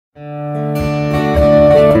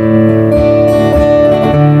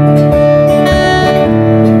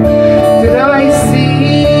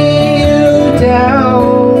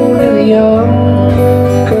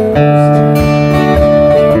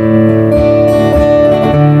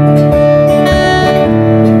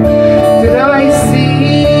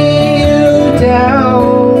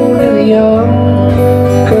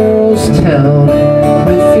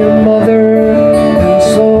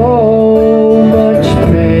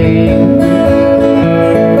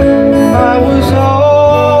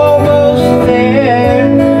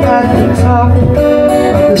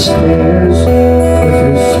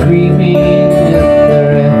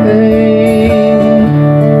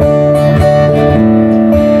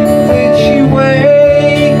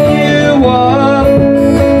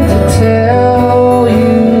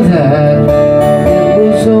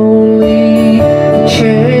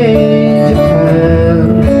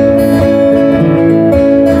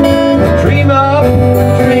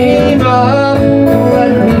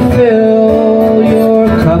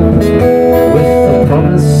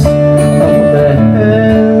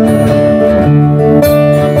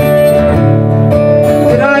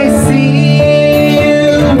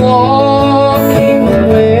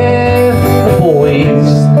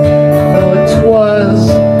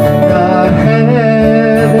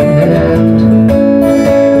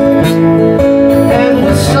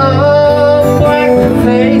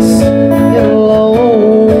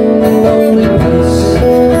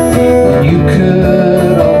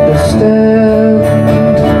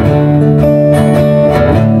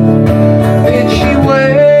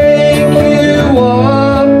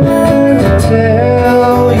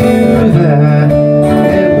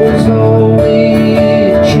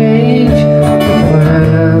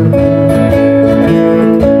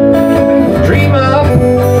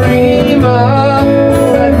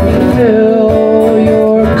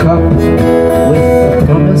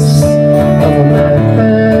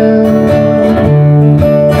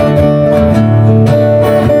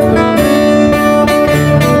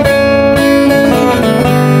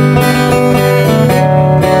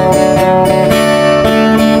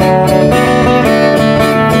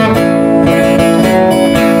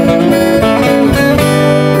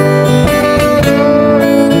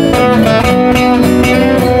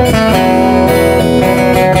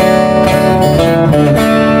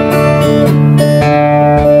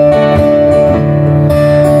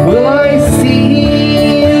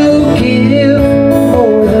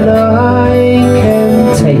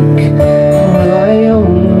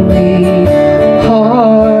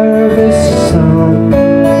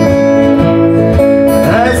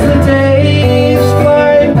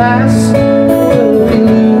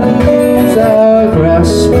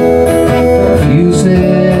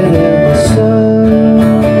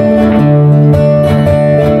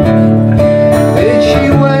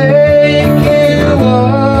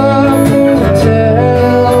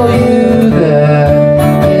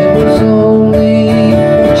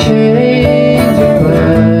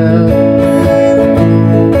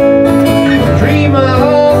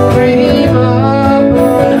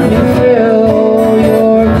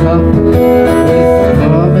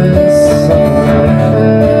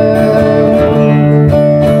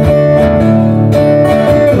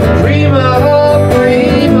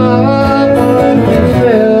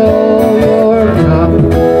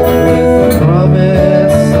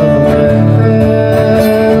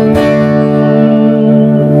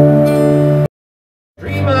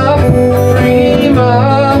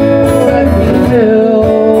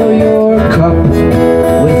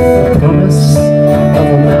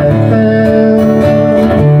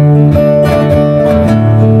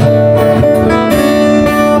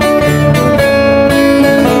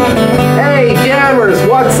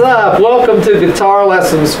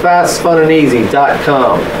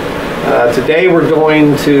FastFunandEasy.com. Today we're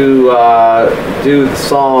going to do the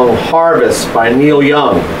song Harvest by Neil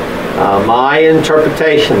Young. My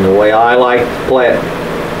interpretation, the way I like to play it.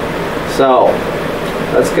 So,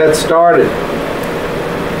 let's get started.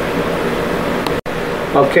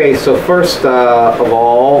 Okay, so first of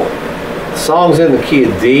all, the song's in the key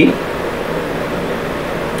of D.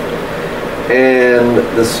 And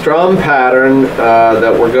the strum pattern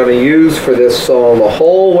that we're going to use for this song the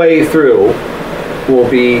whole way through will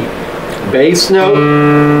be bass note,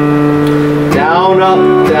 down,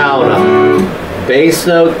 up, down, up. Bass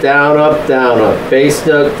note, down, up, down, up. Bass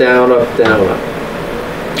note, down, up, down, up.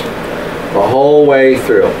 The whole way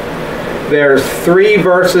through. There's 3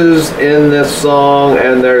 verses in this song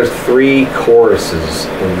and there's 3 choruses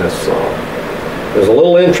in this song. There's a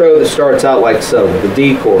little intro that starts out like so, with the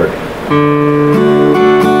D chord.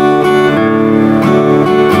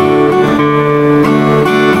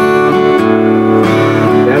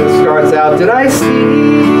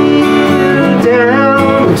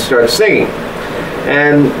 start singing.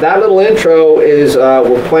 And that little intro is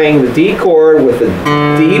we're playing the D chord with the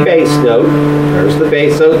D bass note. There's the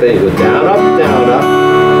bass note. Then you go down, up,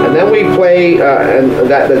 and then we play and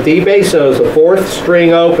the D bass note is the 4th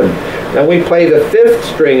string open. Then we play the 5th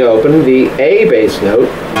string open, the A bass note,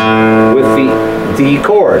 with the D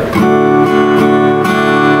chord.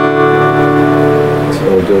 So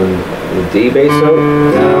we're doing the D bass note,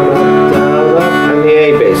 down, up, and the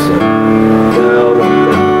A bass note, down, down.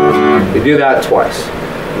 We do that twice.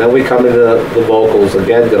 And then we come into the vocals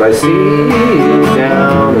again. Did I see you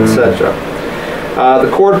down, etc. The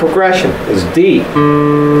chord progression is D,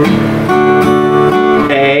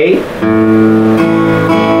 A,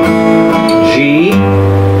 G,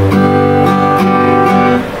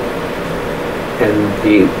 and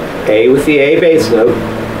the A with the A bass note,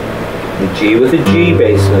 the G with the G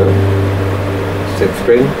bass note, 6th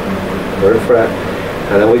string, 3rd fret,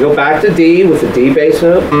 and then we go back to D with the D bass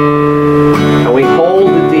note, and we hold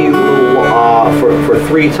the D little for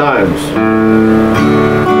 3 times.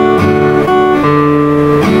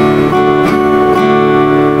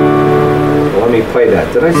 Let me play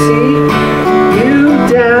that. Did I see you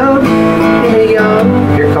down in a young?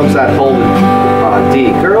 Here comes that holding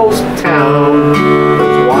D. Girls Town.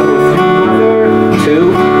 There's 1 with mother,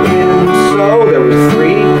 2 in so. There was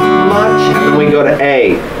 3 much. And then we go to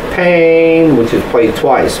A. Pain, which is played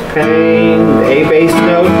twice. Pain, the A bass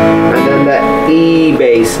note, and then the E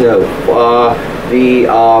bass note. The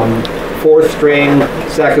 4th string,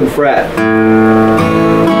 2nd fret.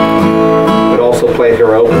 You could also play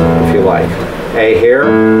here open if you like. A here,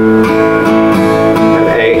 and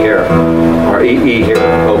A here, or E here,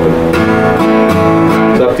 open.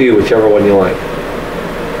 It's up to you, whichever one you like.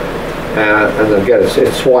 And again,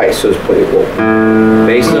 it's twice, so it's pretty cool.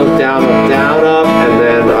 Bass note, down, up, and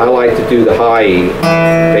then I like to do the high E.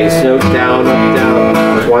 Bass note, down,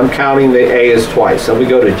 up. So I'm counting the A as twice. Then we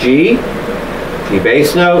go to G, G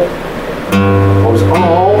bass note. Almost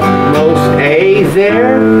A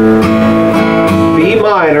there. B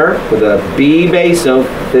minor with a B bass note,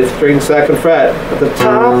 5th string, 2nd fret. At the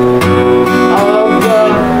top of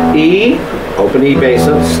the E, open E bass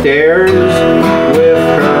note, stairs with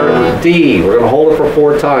her D. We're going to hold it for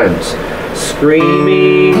 4 times.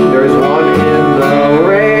 Screaming, there's 1 in the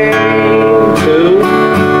rain, 2,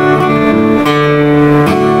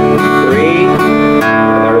 3,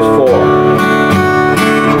 and there's 4.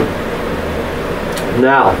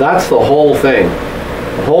 Now, that's the whole thing.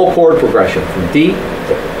 The whole chord progression from D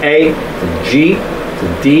to A to G to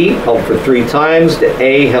D, held for 3 times, to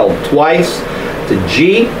A, held twice, to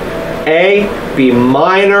G, A, B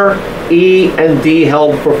minor, E, and D,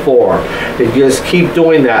 held for 4. You just keep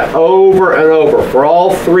doing that over and over for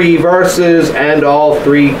all 3 verses and all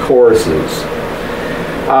 3 choruses.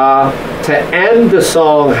 To end the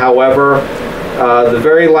song, however, the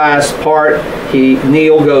very last part,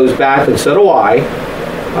 Neil goes back, and so do I,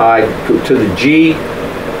 to the G,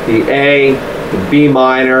 the A, the B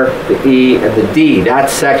minor, the E, and the D. That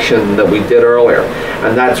section that we did earlier.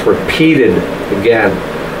 And that's repeated again.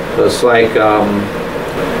 So it's like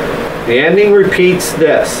the ending repeats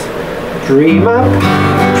this. Dream up,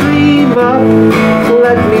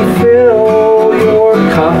 let me fill your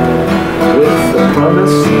cup with the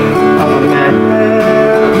promise of a man.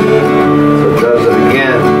 So it does it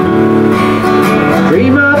again.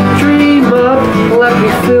 Dream up, let me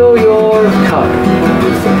fill your cup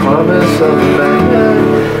with the promise of a man.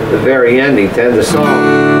 The very ending to end the song.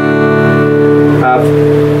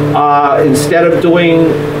 Instead of doing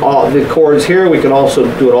the chords here, we can also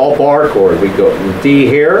do it all bar chord. We go D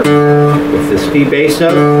here with this D bass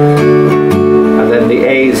note, and then the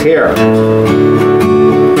A's here,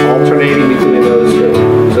 alternating between those 2.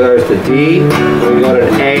 So there's the D, we got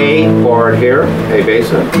an A chord here, A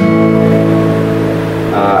bass note,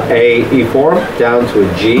 A E form down to a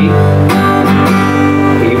G,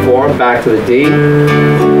 E form back to the D.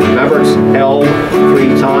 Remember, it's held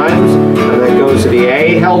 3 times, and then goes to the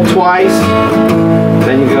A, held twice.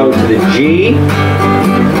 Then you go to the G,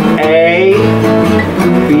 A,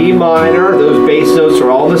 B minor. Those bass notes are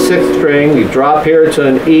all in the 6th string. You drop here to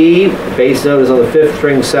an E. The bass note is on the 5th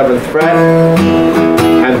string, 7th fret,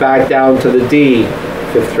 and back down to the D,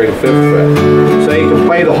 5th string, 5th fret. So you can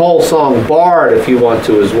play the whole song barred if you want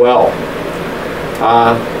to as well.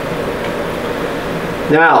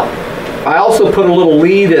 Now, I also put a little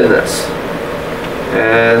lead in this.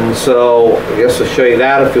 And so I guess I'll show you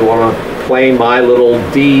that if you want to play my little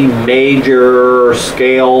D major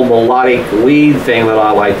scale melodic lead thing that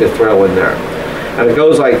I like to throw in there. And it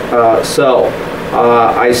goes like so.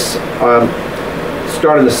 I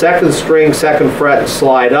start on the 2nd string, 2nd fret, and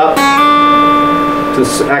slide up to the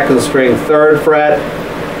second string 3rd fret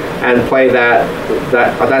and play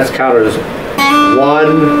that's counted as 1,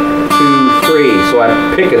 2, 3. So I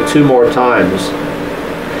pick it 2 more times.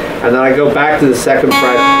 And then I go back to the second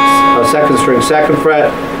fret, second string 2nd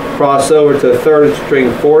fret, cross over to the 3rd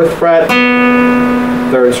string 4th fret,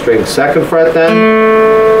 3rd string 2nd fret then,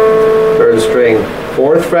 3rd string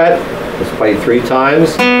 4th fret, let's play 3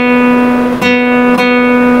 times,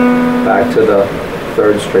 back to the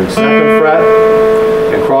 3rd string 2nd fret,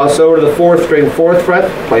 and cross over to the 4th string 4th fret,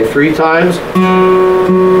 play 3 times,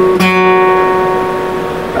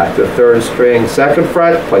 back to the 3rd string 2nd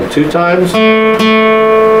fret, play 2 times,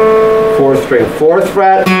 4th string 4th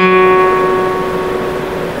fret,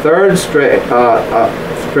 3rd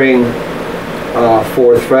string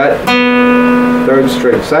 4th fret, 3rd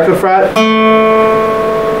string 2nd fret,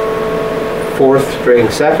 4th string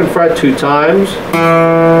 2nd fret 2 times,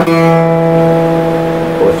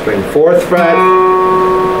 4th string 4th fret,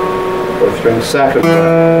 4th string 2nd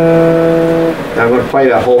fret. Now I'm going to play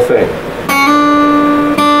that whole thing.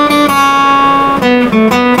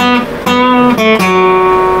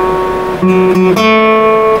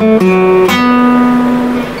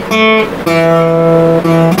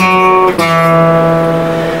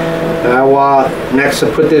 Now next I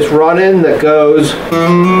put this run in that goes,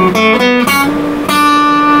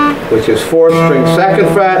 which is 4th string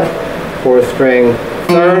 2nd fret, 4th string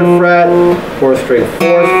 3rd fret, 4th string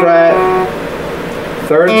 4th fret,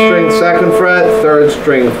 3rd string 2nd fret, 3rd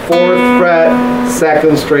string 4th fret,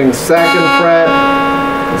 2nd string 2nd fret,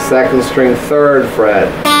 2nd string 3rd fret.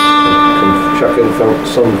 You can chuck in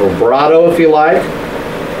some vibrato if you like.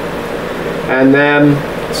 And then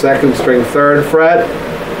 2nd string 3rd fret,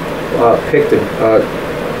 picked it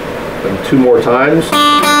 2 more times.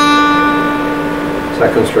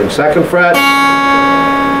 2nd string 2nd fret,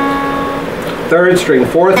 3rd string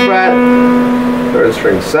 4th fret, 3rd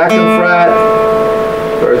string 2nd fret,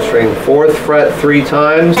 3rd string 4th fret 3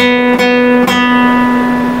 times,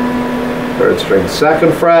 3rd string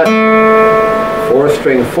 2nd fret, 4th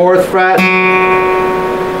string 4th fret.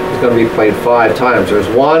 It's going to be played 5 times. There's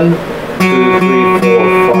 1, 2, 3,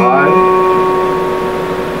 4, 5.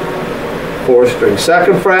 4th string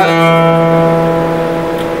 2nd fret.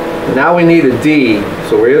 Now we need a D,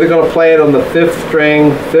 so we're either going to play it on the 5th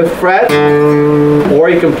string 5th fret, or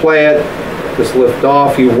you can play it, just lift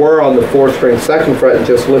off. You were on the 4th string 2nd fret and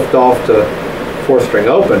just lift off to 4th string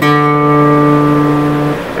open,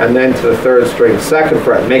 and then to the 3rd string 2nd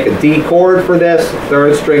fret. Make a D chord for this,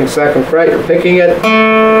 3rd string 2nd fret, you're picking it,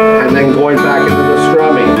 and then going back into the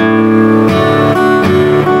strumming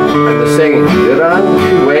and the singing. Did I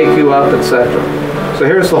wake you up, etc. So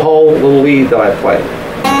here's the whole little lead that I play.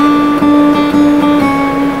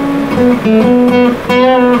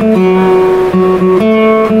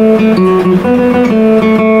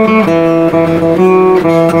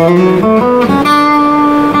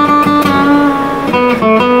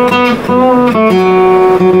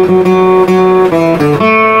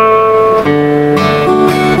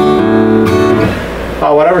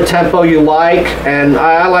 Whatever tempo you like, and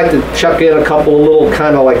I like to chuck in a couple of little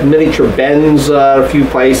kind of like miniature bends a few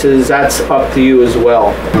places. That's up to you as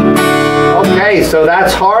well. Okay, so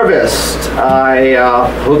that's Harvest. I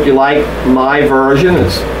hope you like my version.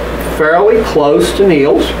 It's fairly close to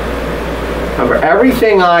Neil's. Remember,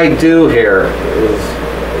 everything I do here is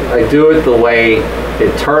I do it the way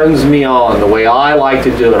it turns me on, the way I like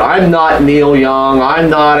to do it. I'm not Neil Young, I'm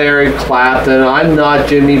not Eric Clapton, I'm not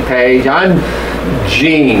Jimmy Page, I'm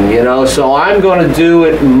Gene, you know, so I'm going to do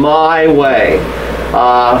it my way.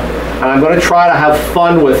 And I'm going to try to have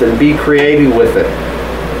fun with it and be creative with it.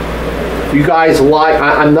 If you guys like,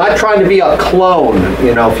 I'm not trying to be a clone,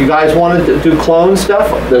 you know, if you guys want to do clone stuff,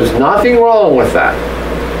 there's nothing wrong with that.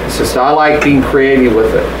 It's just I like being creative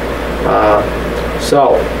with it.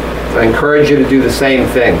 So I encourage you to do the same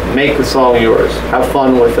thing. Make the song yours. Have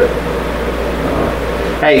fun with it.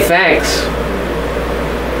 Hey, thanks.